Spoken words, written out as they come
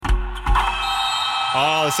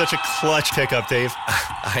Oh, such a clutch pickup, Dave.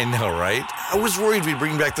 I know, right? I was worried we'd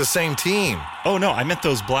bring back the same team. Oh, no, I meant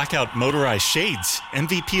those blackout motorized shades.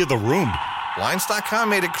 MVP of the room. Blinds.com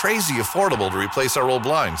made it crazy affordable to replace our old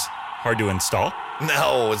blinds. Hard to install?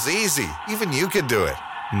 No, it's easy. Even you could do it.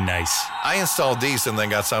 Nice. I installed these and then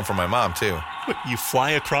got some for my mom, too. What, you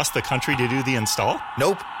fly across the country to do the install?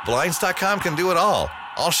 Nope. Blinds.com can do it all.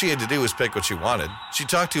 All she had to do was pick what she wanted. She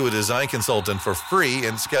talked to a design consultant for free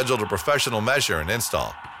and scheduled a professional measure and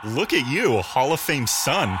install. Look at you, a Hall of Fame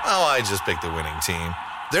son. Oh, I just picked the winning team.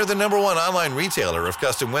 They're the #1 online retailer of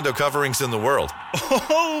custom window coverings in the world.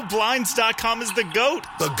 Oh, Blinds.com is the GOAT.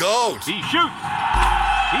 The GOAT! He shoots.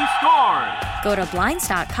 He scores. Go to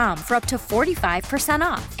Blinds.com for up to 45%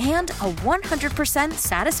 off and a 100%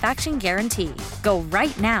 satisfaction guarantee. Go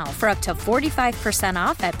right now for up to 45%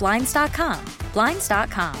 off at Blinds.com.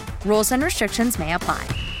 Blinds.com. Rules and restrictions may apply.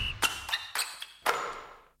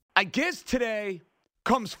 I guess today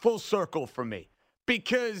comes full circle for me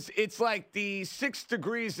because it's like the 6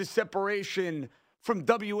 degrees of separation from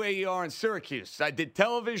WAER in Syracuse. I did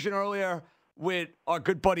television earlier with our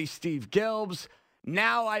good buddy Steve Gelbs.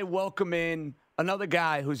 Now I welcome in another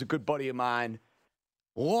guy who's a good buddy of mine,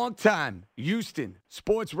 longtime Houston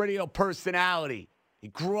sports radio personality. He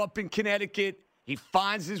grew up in Connecticut. He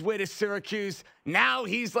finds his way to Syracuse. Now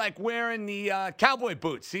he's like wearing the cowboy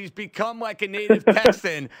boots. He's become like a native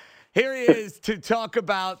Texan. Here he is to talk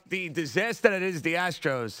about the disaster that is the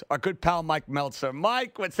Astros, our good pal Mike Meltzer.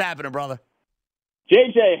 Mike, what's happening, brother?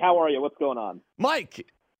 JJ, how are you? What's going on? Mike,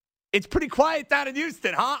 it's pretty quiet down in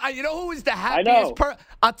Houston, huh? You know who was the happiest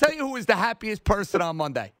I'll tell you who was the happiest person on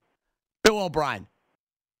Monday. Bill O'Brien.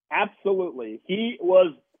 Absolutely. He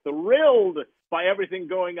was thrilled by everything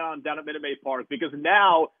going on down at Minute Maid Park because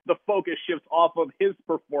now the focus shifts off of his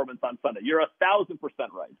performance on Sunday. You're 1,000%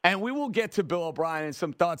 right. And we will get to Bill O'Brien and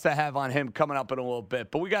some thoughts I have on him coming up in a little bit.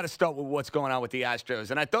 But we got to start with what's going on with the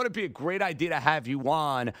Astros. And I thought it'd be a great idea to have you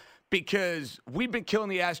on because we've been killing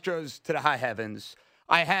the Astros to the high heavens.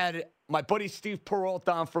 I had my buddy Steve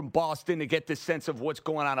Peralta on from Boston to get the sense of what's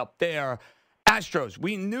going on up there. Astros,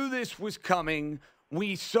 we knew this was coming.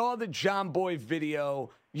 We saw the John Boy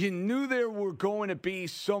video. You knew there were going to be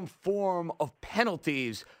some form of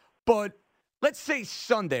penalties. But let's say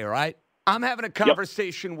Sunday, right? I'm having a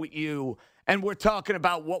conversation with you, and we're talking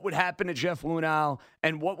about what would happen to Jeff Luhnow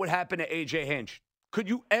and what would happen to A.J. Hinch. Could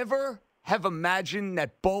you ever have imagined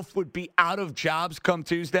that both would be out of jobs come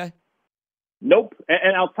Tuesday? Nope.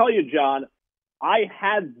 And I'll tell you, John, I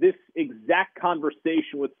had this exact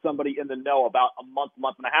conversation with somebody in the know about a month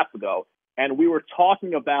and a half ago, and we were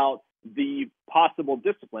talking about the possible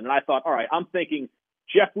discipline. And I thought, all right, I'm thinking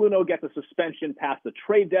Jeff Luhnow gets a suspension past the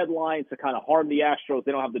trade deadline to kind of harm the Astros.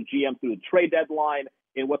 They don't have the GM through the trade deadline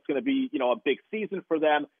in what's going to be, a big season for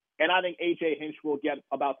them. And I think A.J. Hinch will get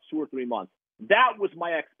about 2 or 3 months. That was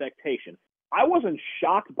my expectation. I wasn't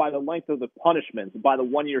shocked by the length of the punishments, by the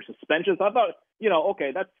 1-year suspensions. I thought,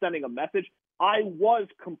 okay, that's sending a message. I was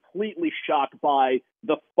completely shocked by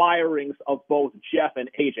the firings of both Jeff and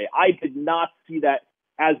AJ. I did not see that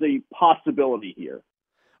as a possibility here.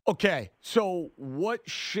 Okay, so what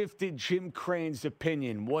shifted Jim Crane's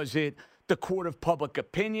opinion? Was it the court of public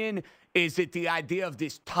opinion? Is it the idea of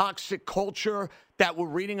this toxic culture that we're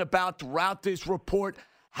reading about throughout this report?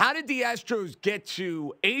 How did the Astros get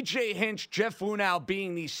to A.J. Hinch, Jeff Luhnow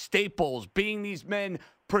being these staples, being these men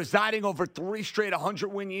presiding over 3 straight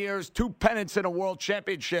 100-win years, 2 pennants and a world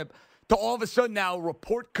championship, to all of a sudden now a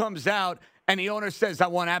report comes out and the owner says, I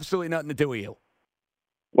want absolutely nothing to do with you?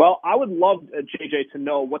 Well, I would love, JJ, to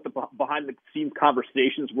know what the behind-the-scenes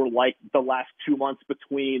conversations were like the last 2 months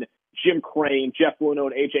between Jim Crane, Jeff Luhnow,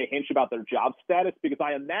 and A.J. Hinch about their job status, because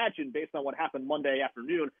I imagine, based on what happened Monday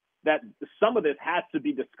afternoon, that some of this has to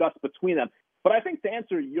be discussed between them. But I think to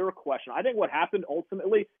answer your question, I think what happened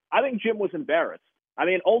ultimately, I think Jim was embarrassed. I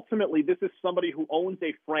mean, ultimately, this is somebody who owns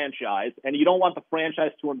a franchise, and you don't want the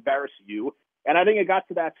franchise to embarrass you. And I think it got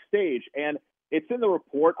to that stage. And it's in the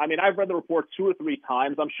report. I mean, I've read the report 2 or 3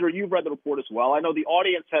 times. I'm sure you've read the report as well. I know the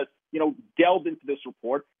audience has, delved into this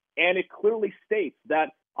report, and it clearly states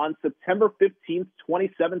that on September 15th,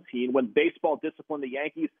 2017, when baseball disciplined the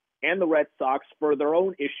Yankees and the Red Sox for their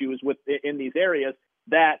own issues in these areas,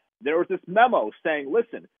 that there was this memo saying,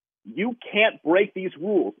 listen, you can't break these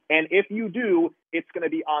rules. And if you do, it's going to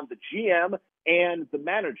be on the GM and the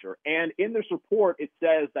manager. And in this report, it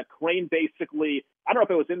says that Crane basically, I don't know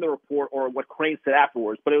if it was in the report or what Crane said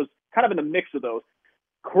afterwards, but it was kind of in the mix of those.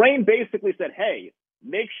 Crane basically said, hey,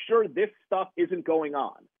 make sure this stuff isn't going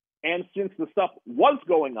on. And since the stuff was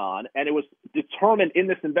going on and it was determined in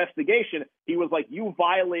this investigation, he was like, you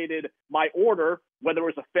violated my order. whether it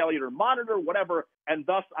was a failure to monitor, whatever, and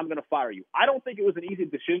thus I'm going to fire you. I don't think it was an easy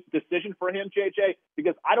decision for him, JJ,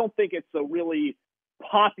 because I don't think it's a really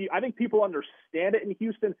I think people understand it in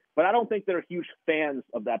Houston, but I don't think they're huge fans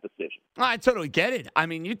of that decision. I totally get it. I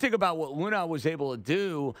mean, you think about what Luna was able to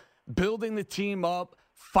do, building the team up,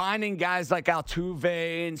 finding guys like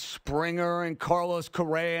Altuve and Springer and Carlos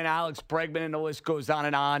Correa and Alex Bregman, and the list goes on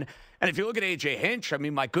and on. And if you look at A.J. Hinch, I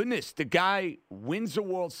mean, my goodness, the guy wins the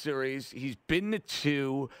World Series. He's been to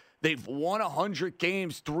 2. They've won 100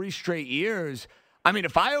 games 3 straight years. I mean,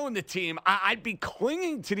 if I owned the team, I'd be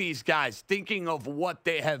clinging to these guys, thinking of what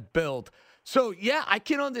they have built. So, yeah, I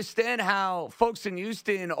can understand how folks in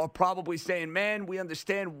Houston are probably saying, man, we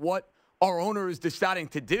understand what our owner is deciding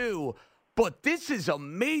to do, but this is a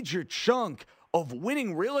major chunk of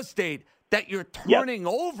winning real estate that you're turning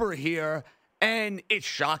over here. And it's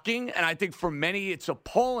shocking, and I think for many it's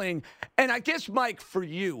appalling. And I guess, Mike, for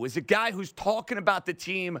you, as a guy who's talking about the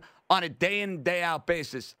team on a day-in, day-out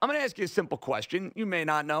basis, I'm going to ask you a simple question. You may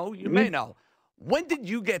not know. You may know. When did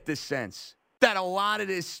you get the sense that a lot of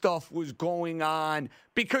this stuff was going on?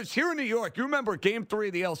 Because here in New York, you remember Game 3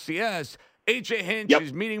 of the LCS, A.J. Hinch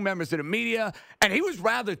is meeting members of the media, and he was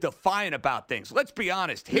rather defiant about things. Let's be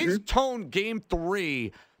honest. His tone Game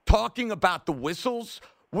 3, talking about the whistles,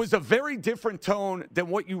 was a very different tone than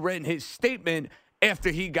what you read in his statement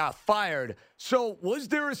after he got fired. So was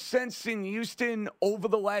there a sense in Houston over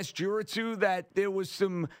the last year or two that there was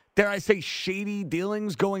some, dare I say, shady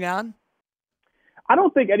dealings going on? I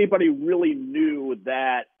don't think anybody really knew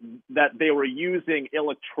that they were using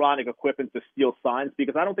electronic equipment to steal signs,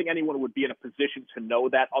 because I don't think anyone would be in a position to know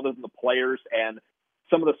that other than the players and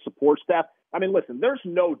some of the support staff. I mean, listen, there's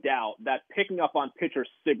no doubt that picking up on pitcher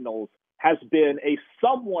signals has been a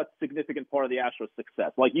somewhat significant part of the Astros'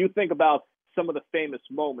 success. Like, you think about some of the famous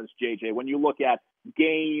moments, JJ, when you look at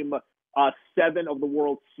Game 7 of the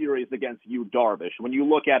World Series against Yu Darvish, when you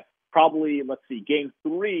look at probably, Game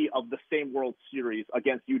 3 of the same World Series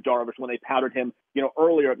against Yu Darvish when they powdered him,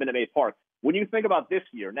 earlier at Minute Maid Park. When you think about this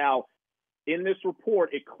year, now, in this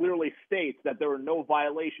report, it clearly states that there were no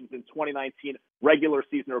violations in 2019 regular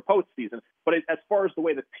season or postseason. But as far as the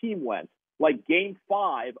way the team went, like Game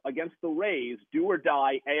 5 against the Rays, do or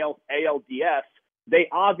die ALDS, they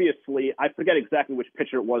obviously, I forget exactly which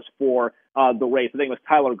pitcher it was for the Rays. I think it was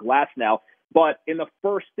Tyler Glasnow. But in the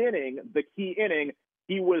first inning, the key inning,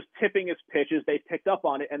 he was tipping his pitches. They picked up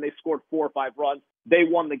on it, and they scored 4 or 5 runs. They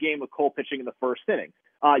won the game with Cole pitching in the first inning.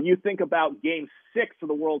 You think about Game 6 of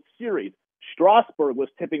the World Series. Strasburg was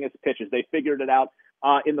tipping his pitches. They figured it out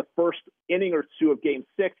in the first inning or 2 of Game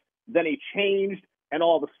 6. Then he changed. And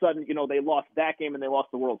all of a sudden, they lost that game and they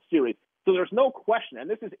lost the World Series. So there's no question, and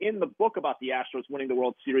this is in the book about the Astros winning the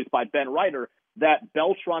World Series by Ben Reiter, that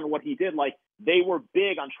Beltran and what he did, they were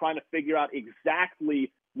big on trying to figure out exactly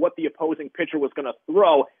what the opposing pitcher was going to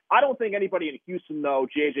throw. I don't think anybody in Houston, though,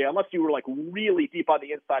 JJ, unless you were really deep on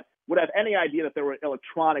the inside, would have any idea that there were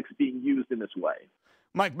electronics being used in this way.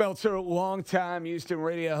 Mike Meltzer, longtime Houston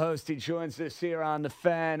radio host. He joins us here on The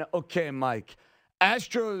Fan. Okay, Mike.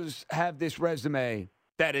 Astros have this resume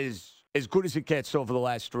that is as good as it gets over the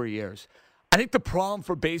last 3 years. I think the problem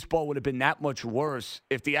for baseball would have been that much worse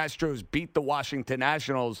if the Astros beat the Washington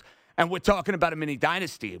Nationals, and we're talking about a mini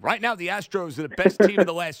dynasty. Right now, the Astros are the best team in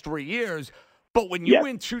the last 3 years, but when you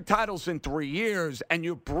win 2 titles in 3 years and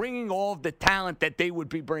you're bringing all of the talent that they would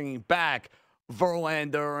be bringing back,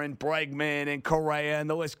 Verlander and Bregman and Correa, and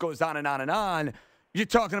the list goes on and on and on, you're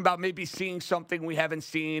talking about maybe seeing something we haven't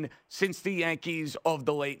seen since the Yankees of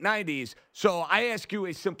the late 90s. So I ask you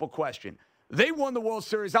a simple question. They won the World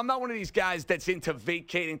Series. I'm not one of these guys that's into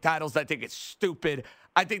vacating titles. I think it's stupid.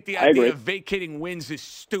 I think the idea of vacating wins is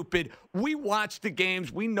stupid. We watched the games.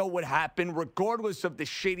 We know what happened, regardless of the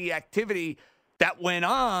shady activity that went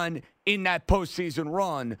on in that postseason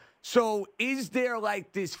run. So is there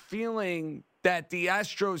this feeling that the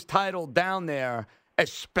Astros title down there,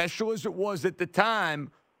 as special as it was at the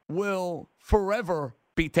time, will forever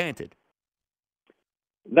be tainted?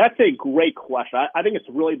 That's a great question. I think it's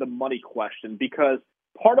really the money question, because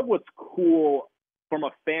part of what's cool from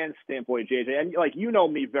a fan standpoint, JJ, and you know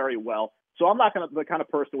me very well, so I'm not the kind of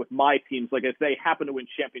person with my teams, if they happen to win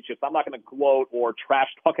championships, I'm not going to gloat or trash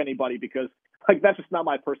talk anybody, because that's just not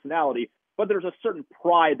my personality. But there's a certain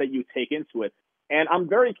pride that you take into it. And I'm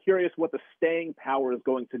very curious what the staying power is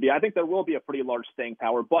going to be. I think there will be a pretty large staying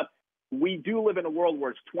power, but we do live in a world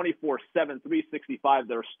where it's 24/7, 365.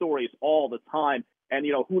 There are stories all the time. And,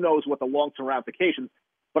 who knows what the long-term ramifications.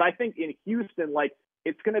 But I think in Houston,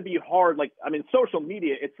 it's going to be hard. Social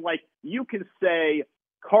media, it's you can say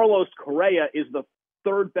Carlos Correa is the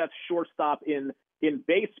third best shortstop in in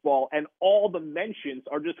baseball, and all the mentions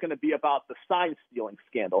are just going to be about the sign stealing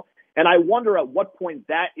scandal. And I wonder at what point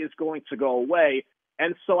that is going to go away.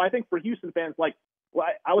 And so I think for Houston fans, like, well,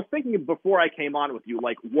 I was thinking before I came on with you,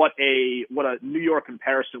 like what a New York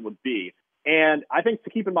comparison would be. And I think to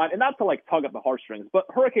keep in mind, and not to like tug at the heartstrings, but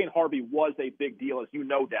Hurricane Harvey was a big deal, as you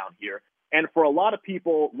know, down here. And for a lot of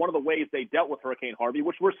people, one of the ways they dealt with Hurricane Harvey,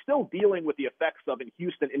 which we're still dealing with the effects of in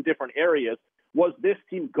Houston in different areas, was this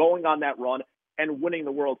team going on that run and winning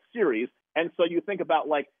the World Series. And so you think about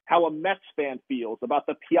like how a Mets fan feels about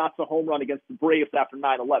the Piazza home run against the Braves after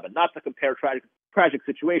 9/11, not to compare tragic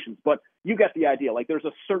situations, but you get the idea. Like there's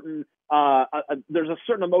a certain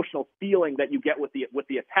emotional feeling that you get with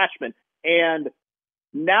the attachment. And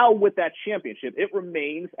now with that championship, it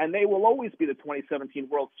remains, and they will always be the 2017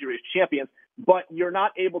 World Series champions, but you're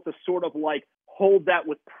not able to sort of like hold that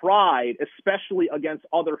with pride, especially against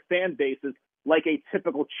other fan bases like a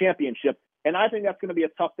typical championship. And I think that's going to be a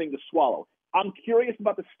tough thing to swallow. I'm curious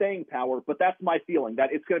about the staying power, but that's my feeling, that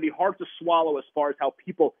it's going to be hard to swallow as far as how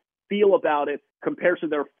people feel about it compared to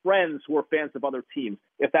their friends who are fans of other teams,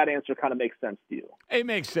 if that answer kind of makes sense to you. It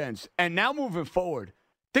makes sense. And now moving forward,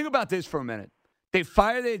 think about this for a minute. They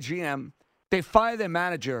fire their GM. They fire their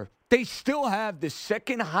manager. They still have the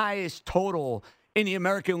second highest total in the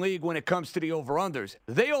American League when it comes to the over-unders.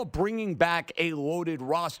 They are bringing back a loaded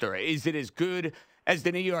roster. Is it as good as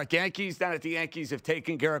the New York Yankees, now that the Yankees have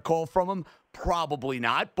taken Gerrit Cole from them? Probably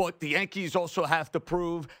not. But the Yankees also have to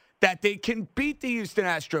prove that they can beat the Houston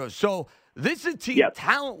Astros. So this is a team,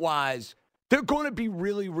 talent-wise, they're going to be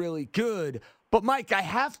really, really good. But, Mike, I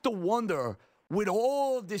have to wonder, with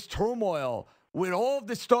all of this turmoil, with all of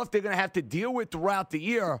the stuff they're going to have to deal with throughout the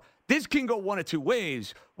year, this can go one of two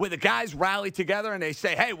ways, where the guys rally together and they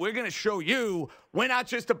say, hey, we're going to show you we're not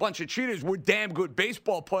just a bunch of cheaters. We're damn good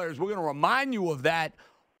baseball players. We're going to remind you of that.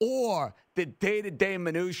 Or the day-to-day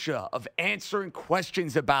minutia of answering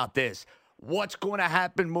questions about this. What's going to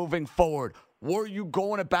happen moving forward? Were you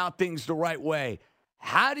going about things the right way?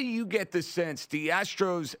 How do you get the sense the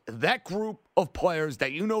Astros, that group of players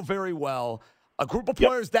that you know very well, a group of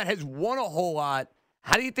players that has won a whole lot,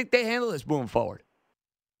 how do you think they handle this moving forward?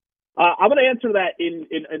 I'm going to answer that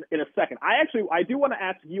in a second. I do want to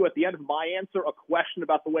ask you at the end of my answer a question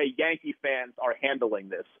about the way Yankee fans are handling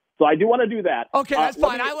this. So I do want to do that. Okay, that's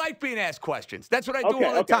fine. I like being asked questions. That's what I do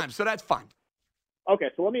all the time, so that's fine. Okay,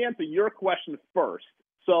 so let me answer your question first.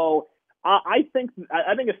 So I think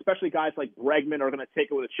especially guys like Bregman are going to take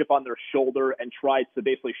it with a chip on their shoulder and try to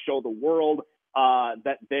basically show the world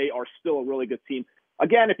that they are still a really good team.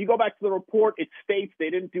 Again, if you go back to the report, it states they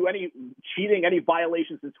didn't do any cheating, any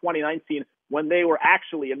violations in 2019 when they were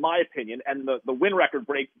actually, in my opinion, and the win record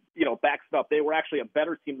backs it up, they were actually a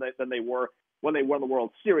better team than they were when they won the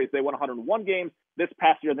World Series. They won 101 games. This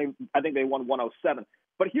past year, I think they won 107.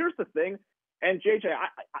 But here's the thing, and JJ,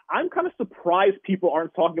 I'm kind of surprised people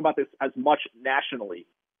aren't talking about this as much nationally.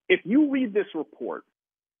 If you read this report,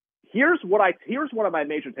 here's one of my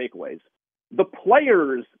major takeaways. The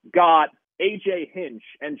players got A.J. Hinch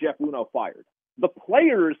and Jeff Luhnow fired. The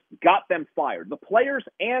players got them fired. The players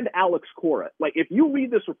and Alex Cora. Like, if you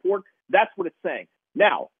read this report, that's what it's saying.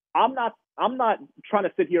 Now, I'm not trying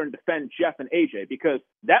to sit here and defend Jeff and A.J. because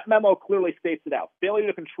that memo clearly states it out. Failure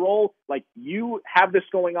to control, like, you have this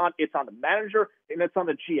going on, it's on the manager and it's on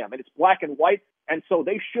the GM, and it's black and white, and so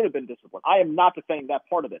they should have been disciplined. I am not defending that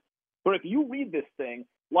part of it. But if you read this thing,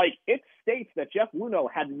 like, it states that Jeff Luhnow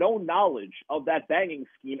had no knowledge of that banging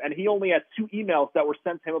scheme, and he only had 2 emails that were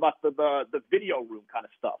sent to him about the video room kind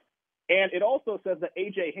of stuff. And it also says that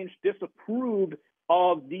A.J. Hinch disapproved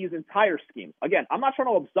of these entire schemes. Again, I'm not trying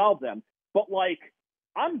to absolve them, but, like,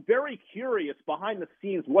 I'm very curious behind the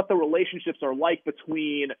scenes what the relationships are like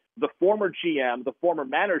between the former GM, the former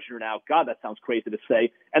manager now, God, that sounds crazy to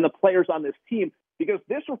say, and the players on this team, because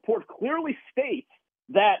this report clearly states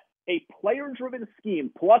that a player-driven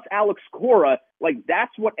scheme plus Alex Cora, like,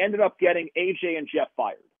 that's what ended up getting AJ and Jeff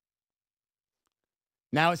fired.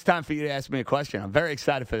 Now it's time for you to ask me a question. I'm very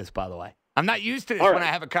excited for this, by the way. I'm not used to this when I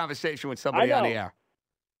have a conversation with somebody on the air.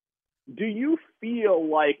 Do you feel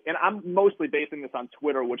like, and I'm mostly basing this on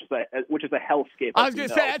Twitter, which is a hellscape. I was going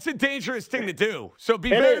to say, that's a dangerous thing to do. So be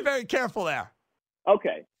very, very careful there.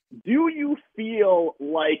 Okay. Do you feel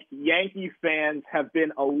like Yankee fans have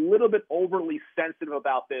been a little bit overly sensitive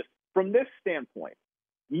about this from this standpoint?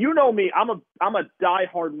 You know me, I'm a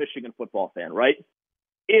diehard Michigan football fan, right?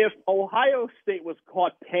 If Ohio State was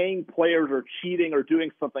caught paying players or cheating or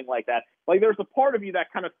doing something like that, like, there's a part of you that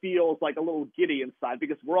kind of feels like a little giddy inside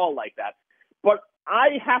because we're all like that. But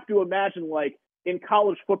I have to imagine, like, in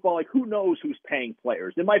college football, like, who knows who's paying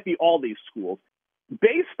players? It might be all these schools.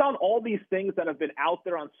 based on all these things that have been out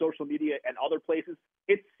there on social media and other places,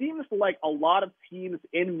 it seems like a lot of teams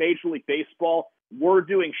in Major League Baseball were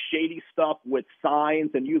doing shady stuff with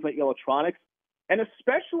signs and using electronics. And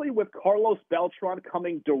especially with Carlos Beltran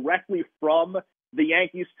coming directly from the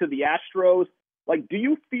Yankees to the Astros, like, do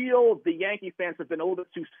you feel the Yankee fans have been a little bit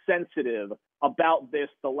too sensitive about this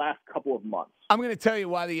the last couple of months? I'm going to tell you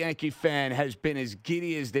why the Yankee fan has been as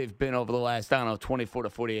giddy as they've been over the last, 24 to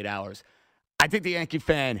 48 hours. I think the Yankee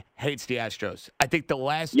fan hates the Astros. I think the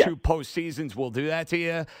last two postseasons will do that to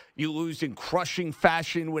you. You lose in crushing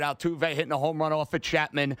fashion with Altuve hitting a home run off of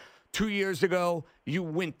Chapman. 2 years ago, you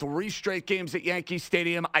win 3 straight games at Yankee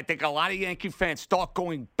Stadium. I think a lot of Yankee fans start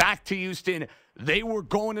going back to Houston. They were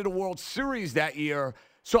going to the World Series that year.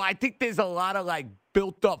 So I think there's a lot of,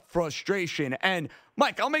 built up frustration. And,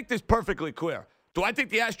 Mike, I'll make this perfectly clear. Do I think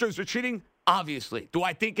the Astros are cheating? Obviously. Do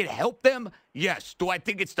I think it helped them? Yes. Do I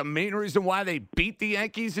think it's the main reason why they beat the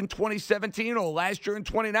Yankees in 2017 or last year in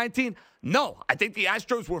 2019? No. I think the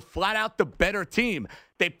Astros were flat out the better team.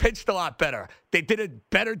 They pitched a lot better. They did a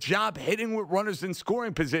better job hitting with runners in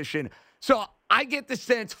scoring position. So I get the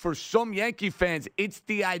sense for some Yankee fans, it's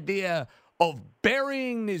the idea of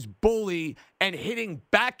burying this bully and hitting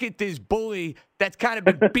back at this bully that's kind of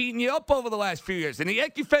been beating you up over the last few years. And the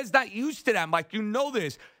Yankee fans not used to that, Mike. You know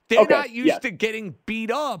this. They're not used to getting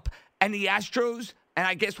beat up. And the Astros, and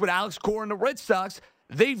I guess with Alex Cora and the Red Sox,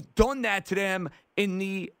 they've done that to them in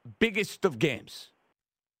the biggest of games.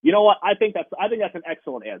 You know what? I think that's an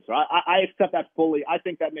excellent answer. I accept that fully. I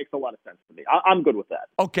think that makes a lot of sense to me. I'm good with that.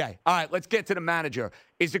 Okay. All right. Let's get to the manager.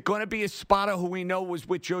 Is it going to be Espada, who we know was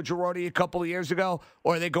with Joe Girardi a couple of years ago,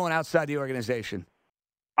 or are they going outside the organization?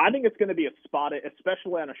 I think it's going to be Espada,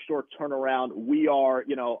 especially on a short turnaround. We are,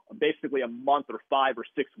 basically a month or 5 or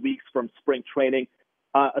 6 weeks from spring training.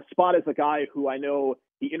 Espada is a guy who I know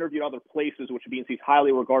he interviewed other places, which means he's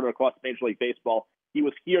highly regarded across Major League Baseball. He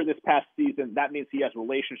was here this past season. That means he has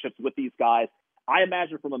relationships with these guys. I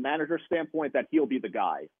imagine from a manager standpoint that he'll be the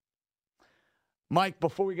guy. Mike,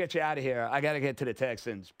 before we get you out of here, I got to get to the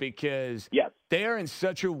Texans because they're in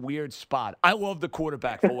such a weird spot. I love the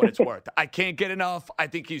quarterback for what it's worth. I can't get enough. I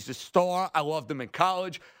think he's a star. I loved him in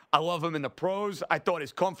college. I love him in the pros. I thought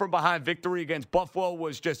his come-from-behind victory against Buffalo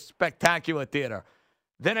was just spectacular theater.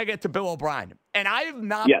 Then I get to Bill O'Brien. And I have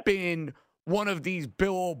not been one of these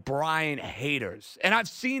Bill O'Brien haters. And I've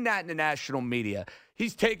seen that in the national media.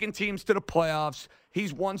 He's taken teams to the playoffs.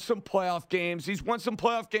 He's won some playoff games. He's won some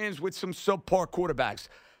playoff games with some subpar quarterbacks.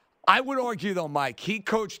 I would argue, though, Mike, he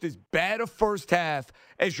coached as bad a first half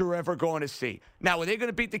as you're ever going to see. Now, were they going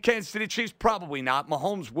to beat the Kansas City Chiefs? Probably not.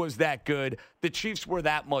 Mahomes was that good. The Chiefs were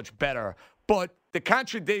that much better. But the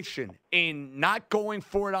contradiction in not going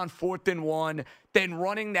for it on 4th and 1, then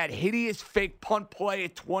running that hideous fake punt play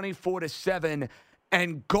at 24-7,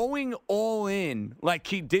 and going all in like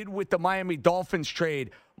he did with the Miami Dolphins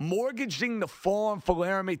trade, mortgaging the farm for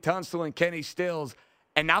Laramie Tunsil and Kenny Stills,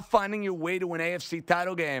 and not finding your way to an AFC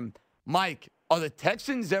title game. Mike, are the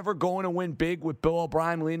Texans ever going to win big with Bill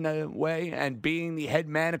O'Brien leading the way and being the head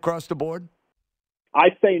man across the board? I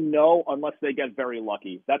say no unless they get very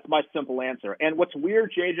lucky. That's my simple answer. And what's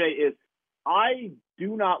weird, JJ, is I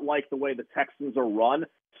do not like the way the Texans are run,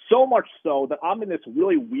 so much so that I'm in this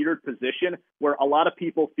really weird position where a lot of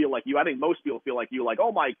people feel like you. I think most people feel like you, like,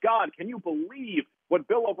 oh, my God, can you believe what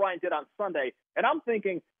Bill O'Brien did on Sunday? And I'm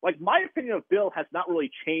thinking, my opinion of Bill has not really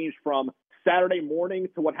changed from Saturday morning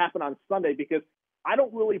to what happened on Sunday because I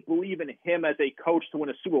don't really believe in him as a coach to win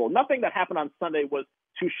a Super Bowl. Nothing that happened on Sunday was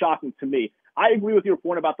too shocking to me. I agree with your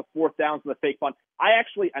point about the 4th downs and the fake punt. I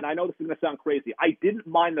actually, and I know this is going to sound crazy, I didn't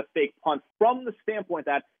mind the fake punt from the standpoint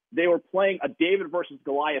that they were playing a David versus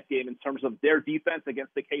Goliath game in terms of their defense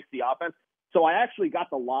against the KC offense. So I actually got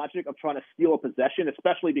the logic of trying to steal a possession,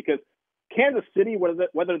 especially because Kansas City,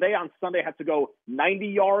 whether they on Sunday had to go 90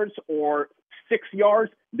 yards or 6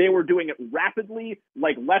 yards, they were doing it rapidly,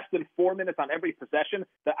 like less than 4 minutes on every possession,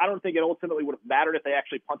 that I don't think it ultimately would have mattered if they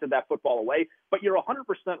actually punted that football away. But you're 100%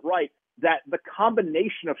 right that the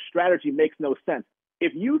combination of strategy makes no sense.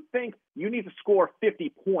 If you think you need to score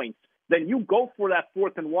 50 points, then you go for that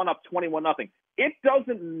 4th and 1 up 21-0. It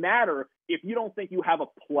doesn't matter if you don't think you have a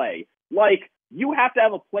play. You have to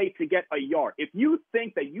have a play to get a yard. If you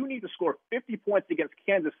think that you need to score 50 points against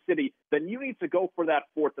Kansas City, then you need to go for that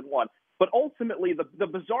 4th and 1. But ultimately, the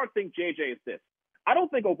bizarre thing, JJ, is this. I don't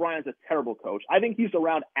think O'Brien's a terrible coach. I think he's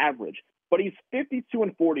around average. But he's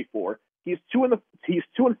 52-44. He's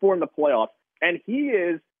 2-4 in the playoffs. And he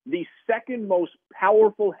is the second most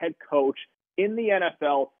powerful head coach in the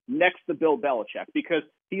NFL next to Bill Belichick because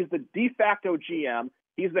he's the de facto GM.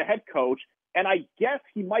 He's the head coach. And I guess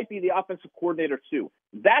he might be the offensive coordinator too.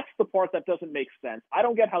 That's the part that doesn't make sense. I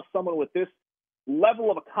don't get how someone with this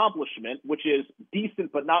level of accomplishment, which is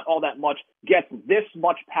decent but not all that much, gets this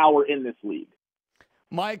much power in this league.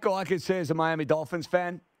 Mike, all I can say as a Miami Dolphins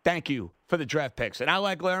fan, thank you for the draft picks. And I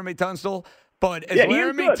like Laramie Tunsil, but as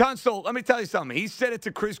Laramie Tunsil, let me tell you something. He said it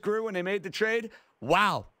to Chris Greer when they made the trade.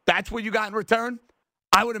 Wow, that's what you got in return?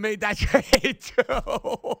 I would have made that trade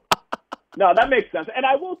too. No, that makes sense. And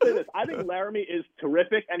I will say this. I think Laramie is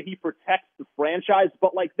terrific, and he protects the franchise.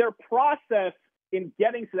 But, like, their process in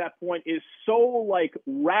getting to that point is so, like,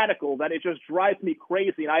 radical that it just drives me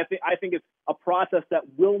crazy. And I think it's a process that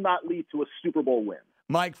will not lead to a Super Bowl win.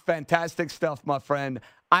 Mike, fantastic stuff, my friend.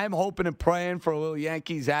 I'm hoping and praying for a little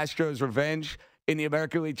Yankees-Astros revenge in the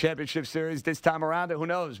American League Championship Series this time around. And who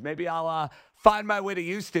knows? Maybe I'll find my way to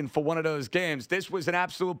Houston for one of those games. This was an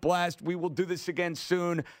absolute blast. We will do this again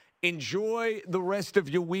soon. Enjoy the rest of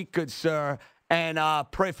your week, good sir, and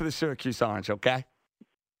pray for the Syracuse Orange, okay?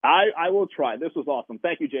 I will try. This was awesome.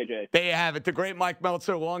 Thank you, JJ. There you have it. The great Mike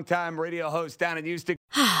Meltzer, longtime radio host down in Houston.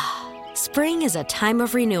 Spring is a time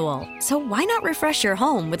of renewal, so why not refresh your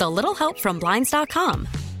home with a little help from Blinds.com?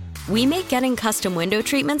 We make getting custom window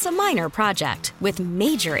treatments a minor project with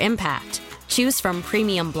major impact. Choose from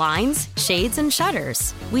premium blinds, shades, and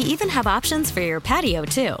shutters. We even have options for your patio,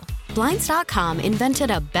 too. Blinds.com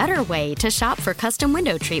invented a better way to shop for custom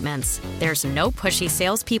window treatments. There's no pushy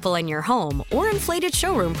salespeople in your home or inflated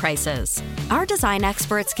showroom prices. Our design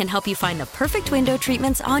experts can help you find the perfect window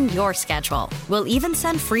treatments on your schedule. We'll even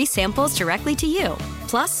send free samples directly to you.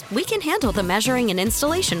 Plus, we can handle the measuring and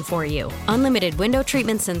installation for you. Unlimited window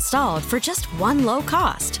treatments installed for just one low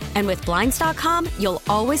cost. And with Blinds.com, you'll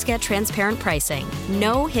always get transparent pricing.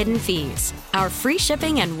 No hidden fees. Our free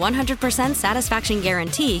shipping and 100% satisfaction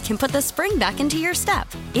guarantee can put the spring back into your step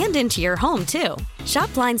and into your home, too.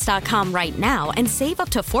 Shop Blinds.com right now and save up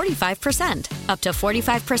to 45%. Up to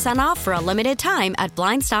 45% off for a limited time at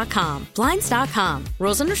Blinds.com. Blinds.com.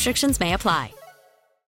 Rules and restrictions may apply.